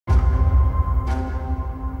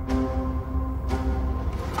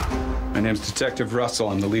My name's Detective Russell.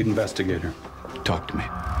 I'm the lead investigator. Talk to me.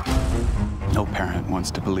 No parent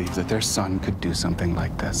wants to believe that their son could do something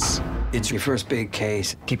like this. It's your first big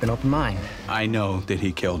case. Keep an open mind. I know that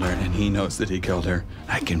he killed her, and he knows that he killed her.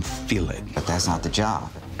 I can feel it. But that's not the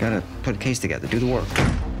job. Gotta put a case together, do the work.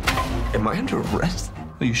 Am I under arrest?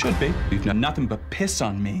 Well, you should be. You've done nothing but piss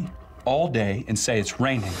on me all day and say it's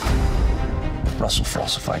raining. Russell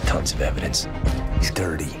falsified tons of evidence. He's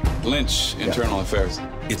dirty. Lynch, Internal Affairs.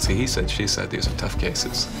 It's a he said, she said. These are tough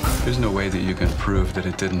cases. There's no way that you can prove that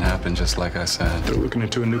it didn't happen just like I said. They're looking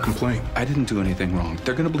into a new complaint. I didn't do anything wrong.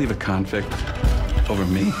 They're gonna believe a convict over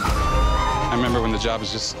me. I remember when the job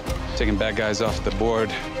was just taking bad guys off the board.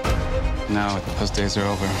 Now those days are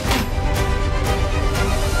over.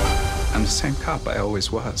 I'm the same cop I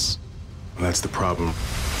always was. Well, that's the problem.